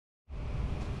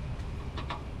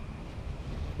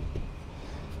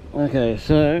Okay,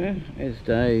 so it's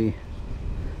day,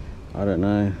 I don't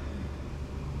know,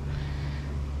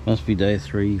 must be day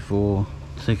 3, 4,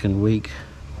 second week,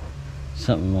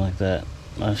 something like that.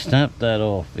 I snapped that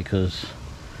off because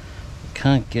I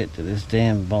can't get to this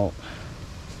damn bolt.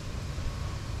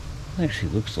 It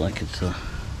actually looks like it's a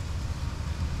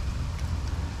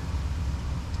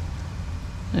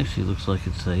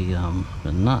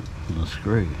nut and a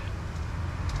screw.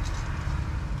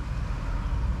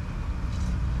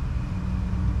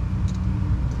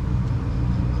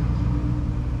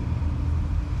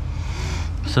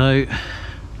 So I'm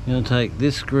going to take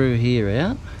this screw here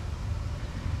out,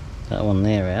 that one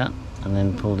there out, and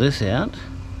then pull this out,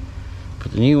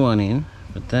 put the new one in,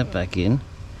 put that back in,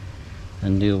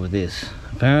 and deal with this.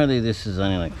 Apparently this is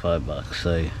only like $5,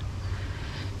 so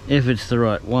if it's the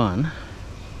right one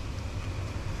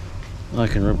I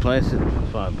can replace it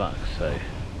for $5, so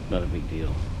not a big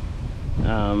deal.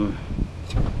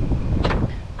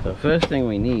 The first thing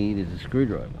we need is a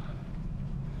screwdriver.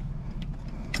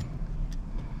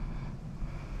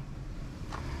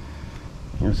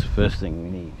 That's the first thing we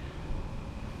need.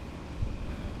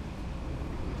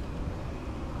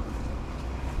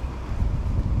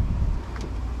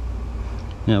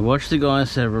 Now watch the guy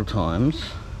several times.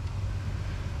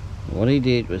 What he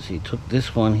did was he took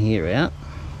this one here out.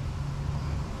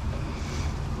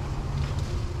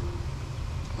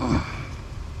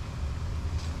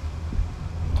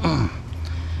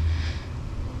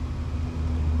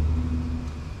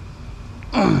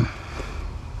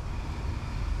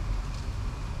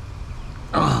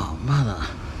 Oh, mother.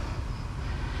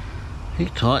 He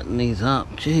tightened these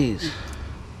up, jeez.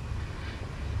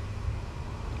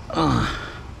 Oh.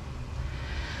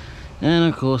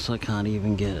 And of course I can't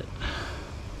even get it.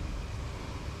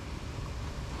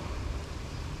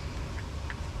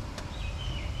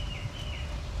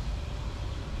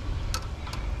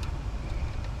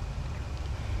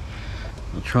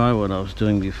 I'll try what I was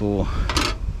doing before.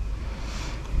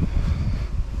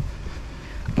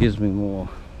 Gives me more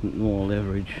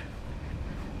leverage,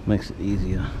 makes it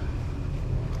easier.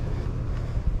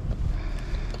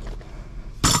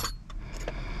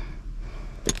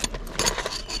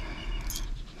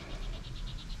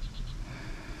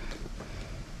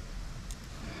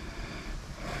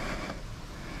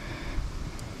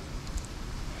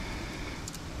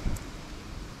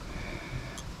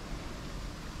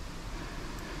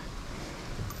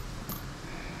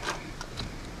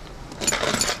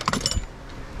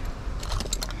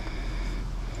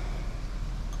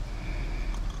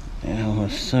 Oh,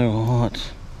 it's so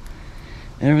hot.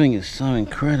 Everything is so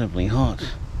incredibly hot.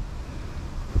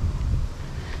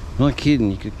 Not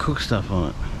kidding, you could cook stuff on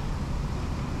it.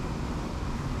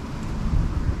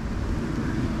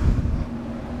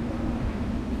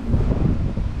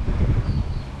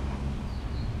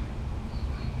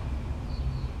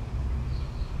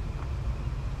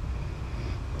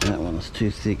 That one's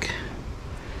too thick.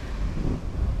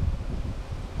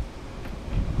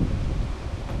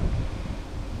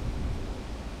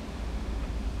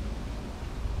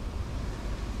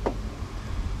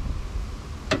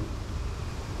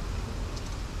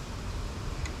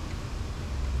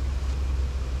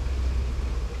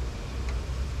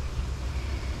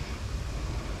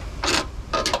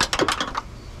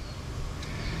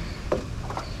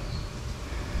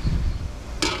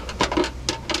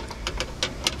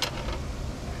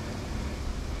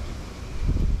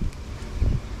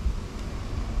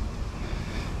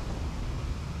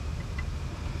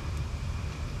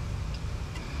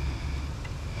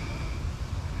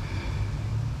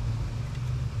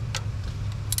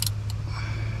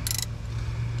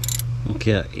 Look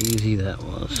how easy that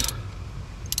was.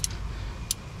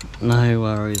 No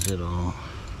worries at all.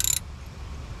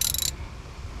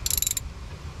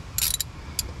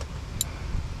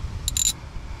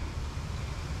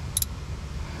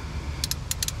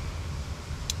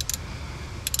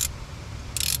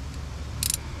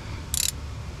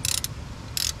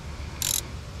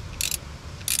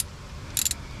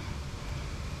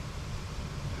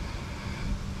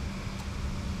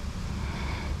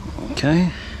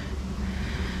 Okay.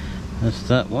 That's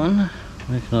that one.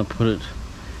 Where can I put it?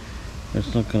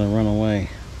 It's not going to run away.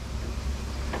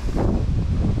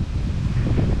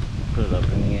 Put it up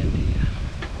in the end here.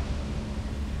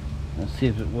 Let's see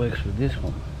if it works with this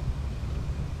one.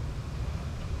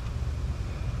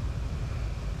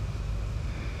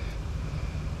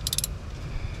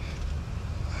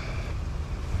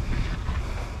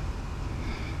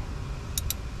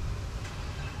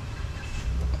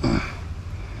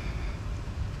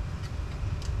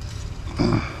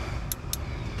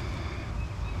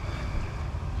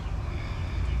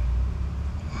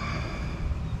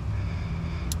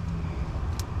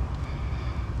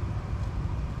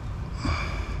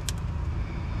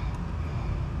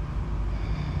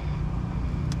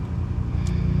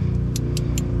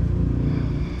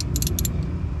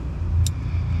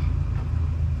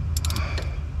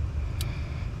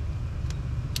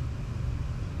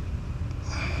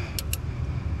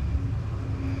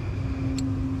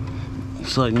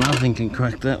 Looks like nothing can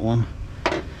crack that one.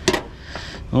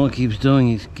 All it keeps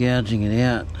doing is gouging it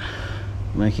out,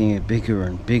 making a bigger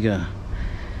and bigger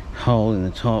hole in the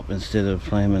top instead of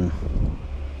flaming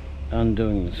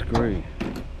undoing the screw.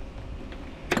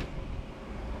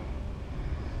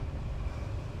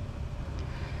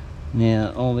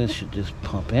 Now all this should just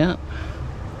pop out.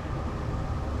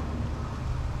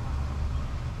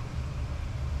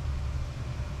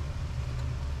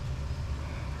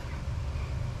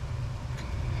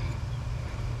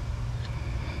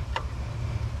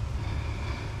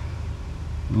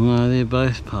 No, they're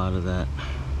both part of that.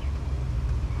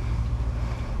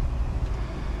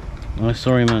 I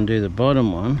saw him undo the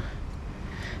bottom one.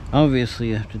 Obviously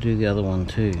you have to do the other one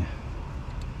too.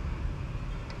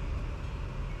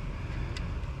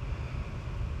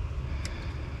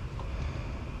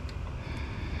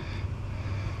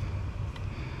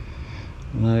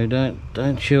 No,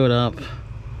 don't chew it up.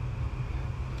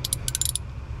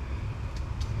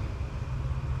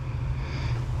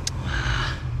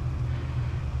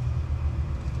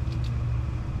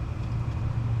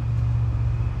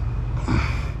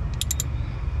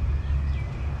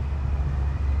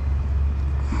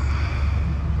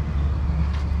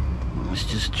 It's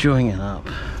just chewing it up.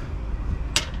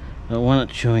 I don't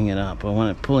want it chewing it up, I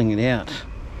want it pulling it out.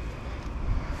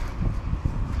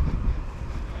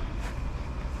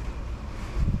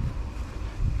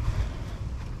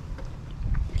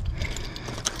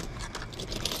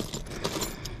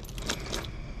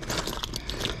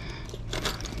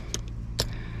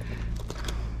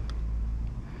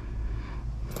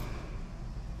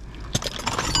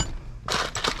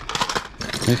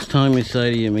 Next time you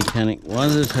say to your mechanic, why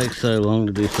does it take so long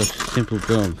to do such a simple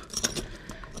job?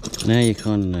 Now you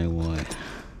kind of know why.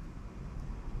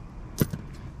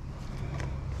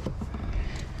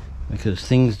 Because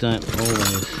things don't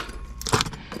always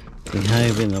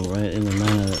behave in the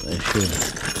manner that they should.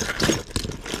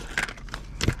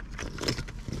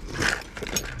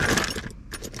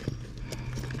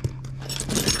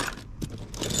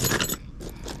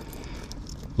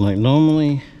 Like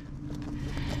normally,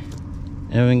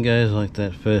 everything goes like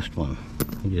that first one.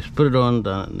 You just put it on,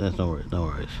 done, there's no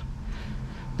worries.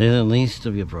 They're the least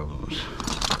of your problems.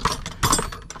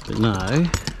 But no.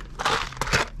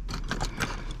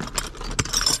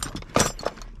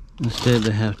 Instead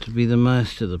they have to be the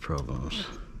most of the problems.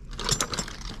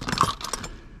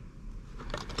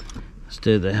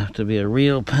 Instead they have to be a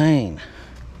real pain.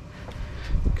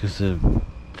 Because the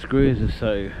screws are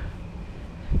so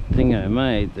thingo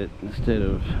made that instead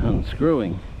of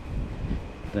unscrewing,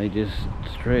 they just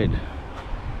thread.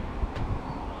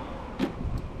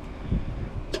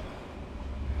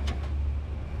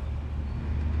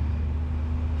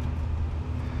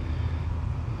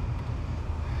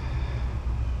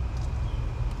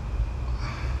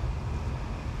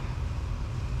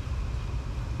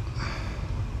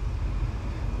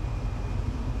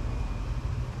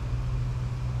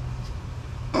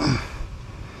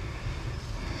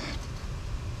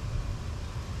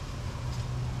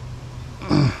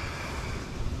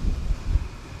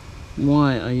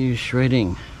 Why are you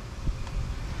shredding?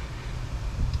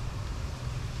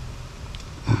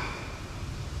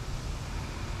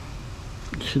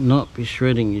 You should not be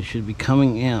shredding, you should be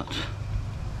coming out.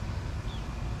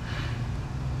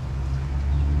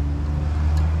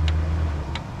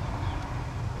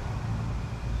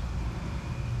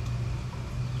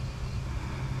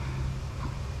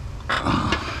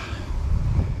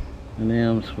 And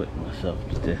now I'm sweating myself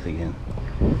to death again.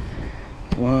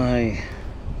 Why?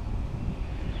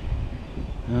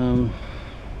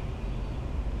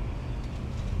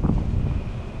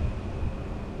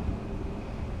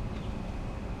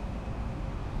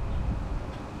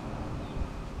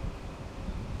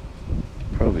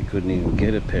 Probably couldn't even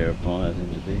get a pair of pliers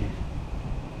into there.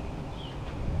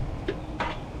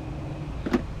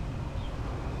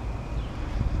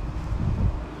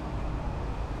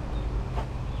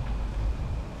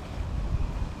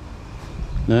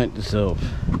 Note to self.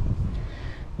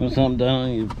 Want something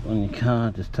done on your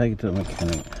car, just take it to a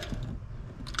mechanic.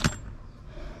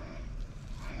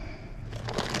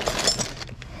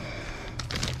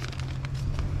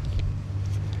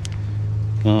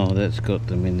 Oh, that's got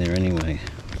them in there anyway.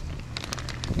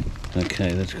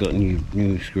 Okay, that's got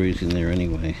new screws in there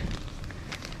anyway.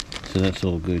 So that's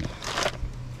all good.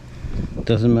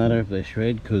 Doesn't matter if they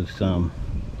shred because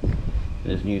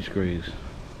there's new screws.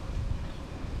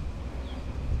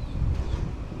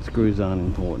 Screws aren't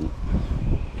important.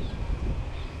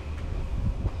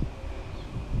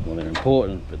 Well, they're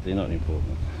important, but they're not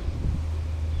important.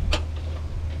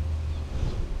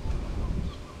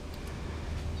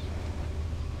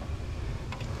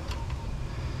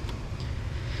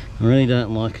 I really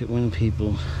don't like it when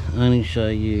people only show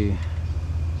you.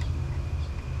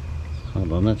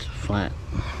 Hold on, that's flat.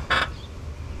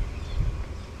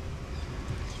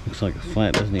 Looks like a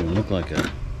flat. Doesn't even look like a.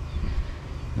 Doesn't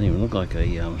even look like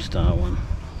a star one.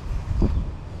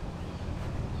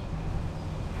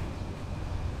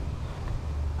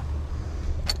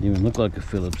 Doesn't even look like a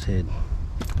Phillips head.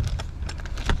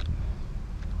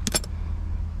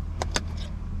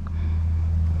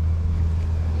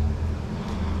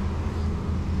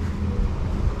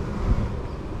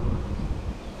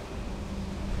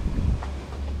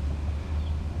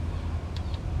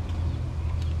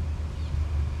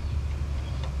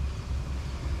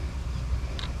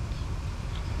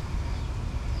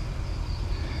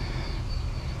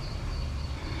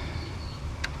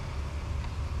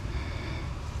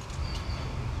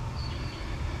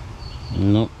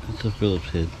 Nope, it's a Phillips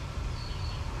head.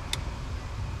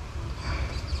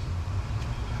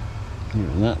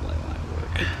 Even that way might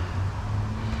work.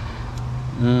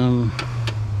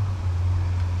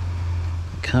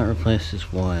 I can't replace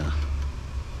this wire.